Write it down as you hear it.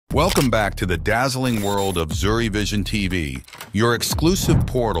Welcome back to the dazzling world of Zuri Vision TV, your exclusive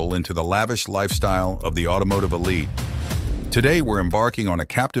portal into the lavish lifestyle of the automotive elite. Today, we're embarking on a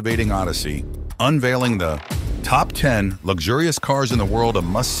captivating odyssey, unveiling the top 10 luxurious cars in the world, a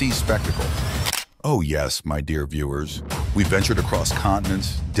must-see spectacle. Oh yes, my dear viewers, we ventured across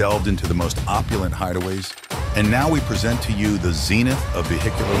continents, delved into the most opulent hideaways, and now we present to you the zenith of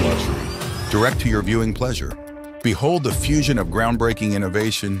vehicular luxury, direct to your viewing pleasure. Behold the fusion of groundbreaking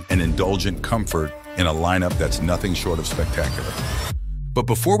innovation and indulgent comfort in a lineup that's nothing short of spectacular. But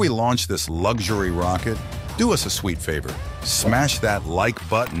before we launch this luxury rocket, do us a sweet favor. Smash that like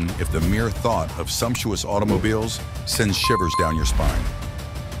button if the mere thought of sumptuous automobiles sends shivers down your spine.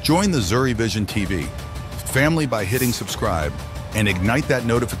 Join the Zuri Vision TV family by hitting subscribe and ignite that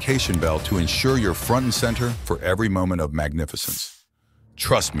notification bell to ensure you're front and center for every moment of magnificence.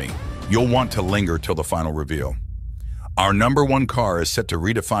 Trust me, you'll want to linger till the final reveal. Our number one car is set to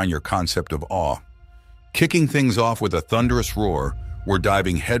redefine your concept of awe. Kicking things off with a thunderous roar, we're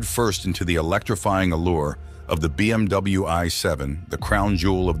diving headfirst into the electrifying allure of the BMW i7, the crown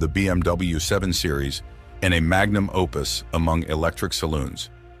jewel of the BMW 7 Series, and a magnum opus among electric saloons.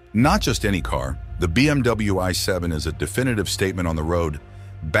 Not just any car, the BMW i7 is a definitive statement on the road,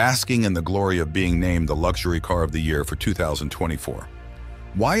 basking in the glory of being named the luxury car of the year for 2024.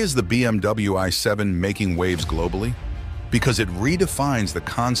 Why is the BMW i7 making waves globally? Because it redefines the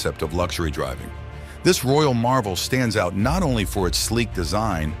concept of luxury driving. This royal marvel stands out not only for its sleek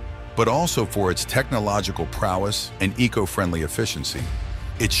design, but also for its technological prowess and eco-friendly efficiency.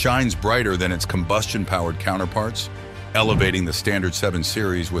 It shines brighter than its combustion-powered counterparts, elevating the standard 7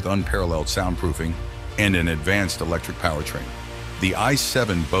 Series with unparalleled soundproofing and an advanced electric powertrain. The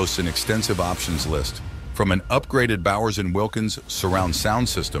i7 boasts an extensive options list, from an upgraded Bowers & Wilkins surround sound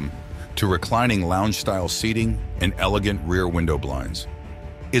system to reclining lounge-style seating and elegant rear window blinds.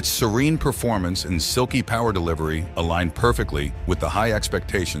 Its serene performance and silky power delivery align perfectly with the high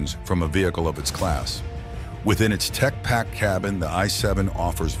expectations from a vehicle of its class. Within its tech-packed cabin, the i7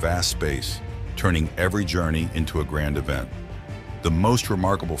 offers vast space, turning every journey into a grand event. The most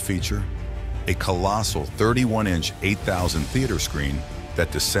remarkable feature? A colossal 31-inch 8,000 theater screen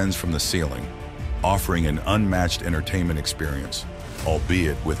that descends from the ceiling, offering an unmatched entertainment experience,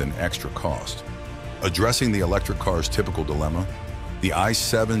 albeit with an extra cost. Addressing the electric car's typical dilemma, the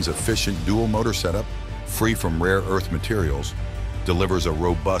i7's efficient dual-motor setup, free from rare earth materials, delivers a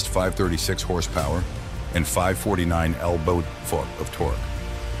robust 536 horsepower and 549 elbow-foot of torque.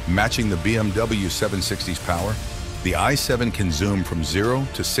 Matching the BMW 760's power, the i7 can zoom from 0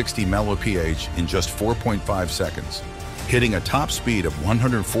 to 60 mph in just 4.5 seconds, hitting a top speed of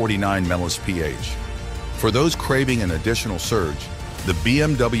 149 mph. For those craving an additional surge, the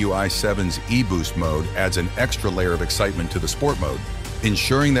BMW i7's e-boost mode adds an extra layer of excitement to the sport mode,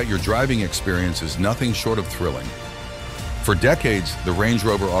 ensuring that your driving experience is nothing short of thrilling. For decades, the Range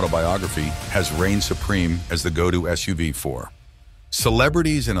Rover Autobiography has reigned supreme as the go-to SUV for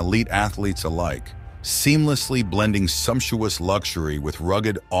celebrities and elite athletes alike, seamlessly blending sumptuous luxury with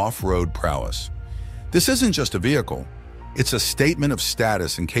rugged off-road prowess. This isn't just a vehicle, it's a statement of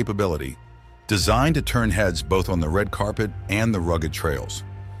status and capability, designed to turn heads both on the red carpet and the rugged trails.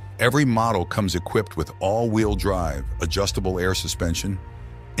 Every model comes equipped with all-wheel drive, adjustable air suspension,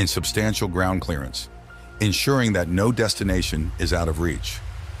 and substantial ground clearance, ensuring that no destination is out of reach.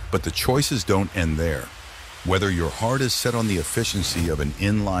 But the choices don't end there. Whether your heart is set on the efficiency of an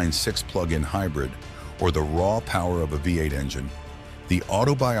inline-6 plug-in hybrid or the raw power of a V8 engine, the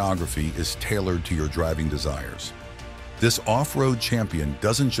Autobiography is tailored to your driving desires. This off-road champion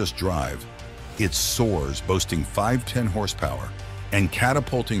doesn't just drive, it soars, boasting 510 horsepower and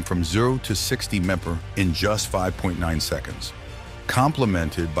catapulting from 0 to 60 mph in just 5.9 seconds,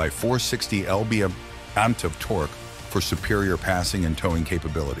 complemented by 460 lb of torque for superior passing and towing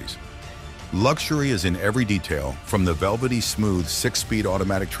capabilities. Luxury is in every detail, from the velvety smooth 6-speed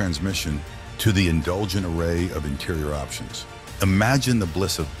automatic transmission to the indulgent array of interior options. Imagine the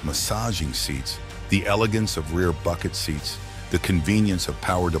bliss of massaging seats, the elegance of rear bucket seats, the convenience of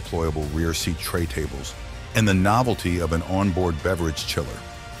power-deployable rear seat tray tables, and the novelty of an onboard beverage chiller.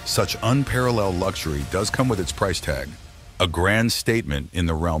 Such unparalleled luxury does come with its price tag, a grand statement in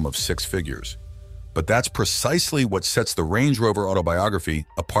the realm of 6 figures. But that's precisely what sets the Range Rover Autobiography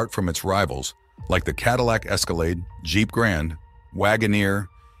apart from its rivals, like the Cadillac Escalade, Jeep Grand, Wagoneer,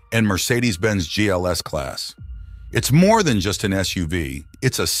 and Mercedes-Benz GLS class. It's more than just an SUV.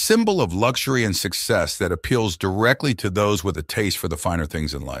 It's a symbol of luxury and success that appeals directly to those with a taste for the finer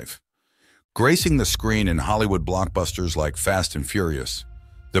things in life. Gracing the screen in Hollywood blockbusters like Fast and Furious,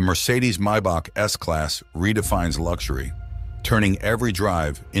 the Mercedes-Maybach S-Class redefines luxury, turning every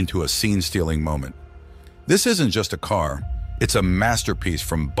drive into a scene-stealing moment. This isn't just a car, it's a masterpiece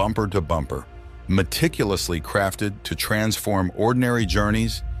from bumper to bumper, meticulously crafted to transform ordinary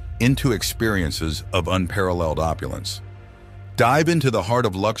journeys into experiences of unparalleled opulence. Dive into the heart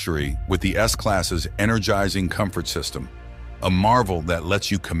of luxury with the S-Class's energizing comfort system, a marvel that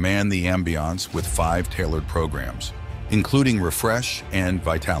lets you command the ambiance with 5 tailored programs, including refresh and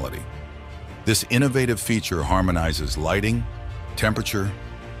vitality. This innovative feature harmonizes lighting, temperature,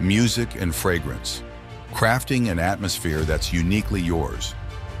 music, and fragrance, crafting an atmosphere that's uniquely yours,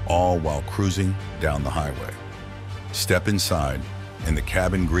 all while cruising down the highway. Step inside, and the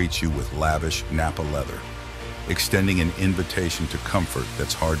cabin greets you with lavish Napa leather, extending an invitation to comfort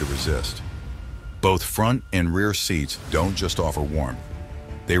that's hard to resist. Both front and rear seats don't just offer warmth.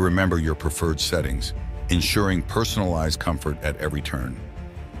 They remember your preferred settings, ensuring personalized comfort at every turn.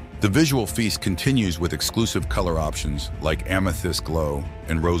 The visual feast continues with exclusive color options like amethyst glow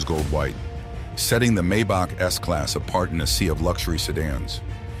and rose gold white, setting the Maybach S-Class apart in a sea of luxury sedans.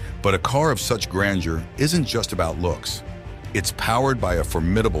 But a car of such grandeur isn't just about looks. It's powered by a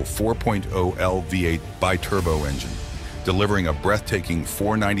formidable 4.0L V8 bi-turbo engine, delivering a breathtaking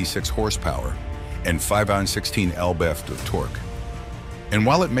 496 horsepower and 516 lb-ft of torque. And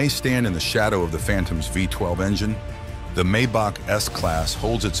while it may stand in the shadow of the Phantom's V12 engine, the Maybach S-Class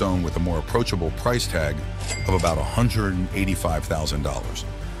holds its own with a more approachable price tag of about $185,000,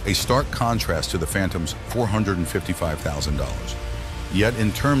 a stark contrast to the Phantom's $455,000. Yet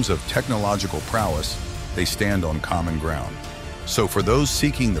in terms of technological prowess, they stand on common ground. So for those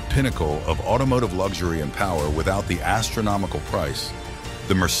seeking the pinnacle of automotive luxury and power without the astronomical price,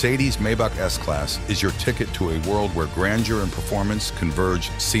 the Mercedes Maybach S-Class is your ticket to a world where grandeur and performance converge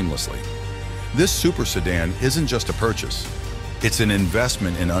seamlessly. This super sedan isn't just a purchase, it's an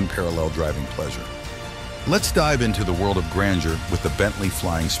investment in unparalleled driving pleasure. Let's dive into the world of grandeur with the Bentley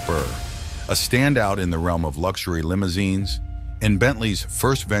Flying Spur, a standout in the realm of luxury limousines and Bentley's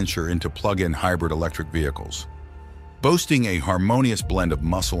first venture into plug-in hybrid electric vehicles. Boasting a harmonious blend of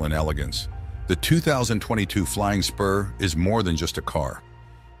muscle and elegance, the 2022 Flying Spur is more than just a car.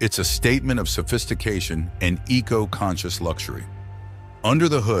 It's a statement of sophistication and eco-conscious luxury. Under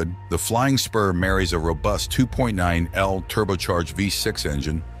the hood, the Flying Spur marries a robust 2.9L turbocharged V6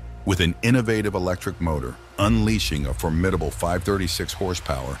 engine with an innovative electric motor, unleashing a formidable 536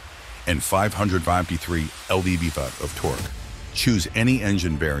 horsepower and 553 lb-ft of torque. Choose any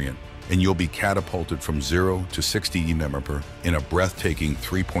engine variant, and you'll be catapulted from 0 to 60 mph in a breathtaking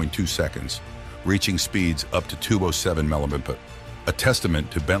 3.2 seconds, reaching speeds up to 207 mph, a testament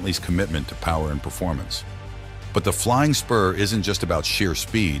to Bentley's commitment to power and performance. But the Flying Spur isn't just about sheer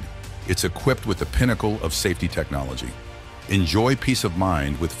speed, it's equipped with the pinnacle of safety technology. Enjoy peace of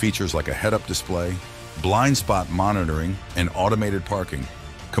mind with features like a head-up display, blind spot monitoring, and automated parking,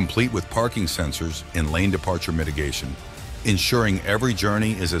 complete with parking sensors and lane departure mitigation, ensuring every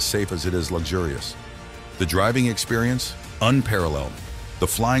journey is as safe as it is luxurious. The driving experience? Unparalleled. The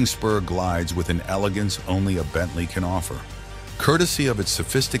Flying Spur glides with an elegance only a Bentley can offer, courtesy of its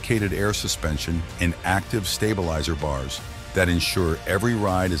sophisticated air suspension and active stabilizer bars that ensure every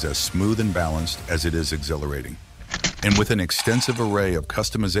ride is as smooth and balanced as it is exhilarating. And with an extensive array of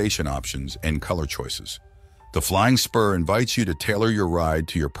customization options and color choices, the Flying Spur invites you to tailor your ride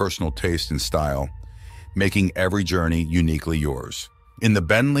to your personal taste and style, making every journey uniquely yours. In the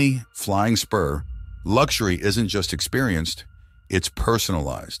Bentley Flying Spur, luxury isn't just experienced, it's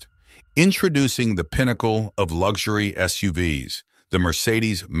personalized. Introducing the pinnacle of luxury SUVs, the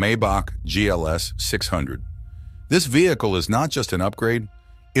Mercedes Maybach GLS 600. This vehicle is not just an upgrade,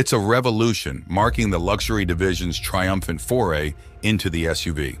 it's a revolution, marking the luxury division's triumphant foray into the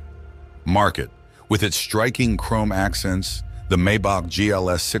SUV market. With its striking chrome accents, the Maybach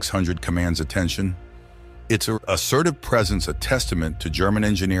GLS 600 commands attention. Its assertive presence a testament to German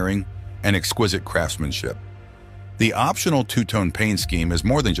engineering and exquisite craftsmanship. The optional two-tone paint scheme is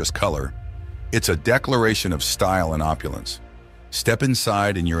more than just color. It's a declaration of style and opulence. Step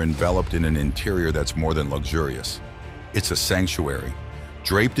inside and you're enveloped in an interior that's more than luxurious. It's a sanctuary.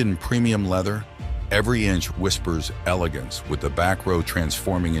 Draped in premium leather, every inch whispers elegance, with the back row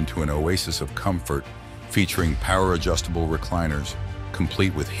transforming into an oasis of comfort, featuring power-adjustable recliners,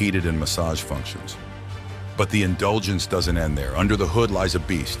 complete with heated and massage functions. But the indulgence doesn't end there. Under the hood lies a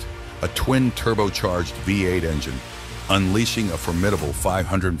beast, a twin turbocharged V8 engine, unleashing a formidable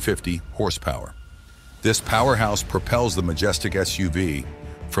 550 horsepower. This powerhouse propels the majestic SUV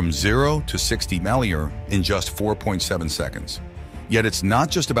from 0 to 60 mph in just 4.7 seconds. Yet it's not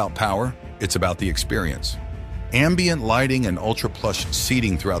just about power, it's about the experience. Ambient lighting and ultra-plush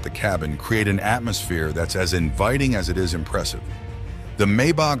seating throughout the cabin create an atmosphere that's as inviting as it is impressive. The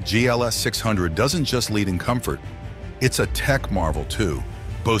Maybach GLS 600 doesn't just lead in comfort, it's a tech marvel too,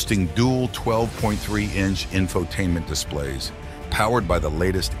 boasting dual 12.3-inch infotainment displays powered by the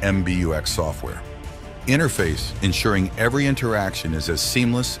latest MBUX software. Interface ensuring every interaction is as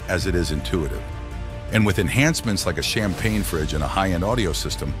seamless as it is intuitive. And with enhancements like a champagne fridge and a high-end audio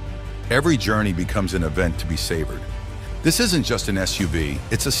system, every journey becomes an event to be savored. This isn't just an SUV,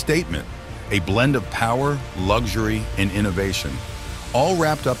 it's a statement, a blend of power, luxury, and innovation, all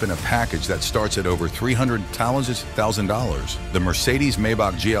wrapped up in a package that starts at over $300,000. The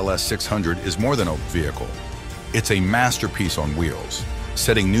Mercedes-Maybach GLS 600 is more than a vehicle. It's a masterpiece on wheels,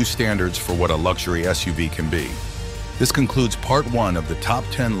 setting new standards for what a luxury SUV can be. This concludes part 1 of the top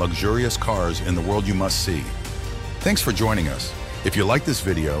 10 luxurious cars in the world you must see. Thanks for joining us. If you like this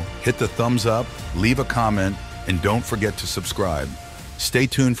video, hit the thumbs up, leave a comment, and don't forget to subscribe. Stay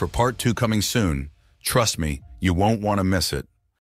tuned for part 2 coming soon. Trust me, you won't want to miss it.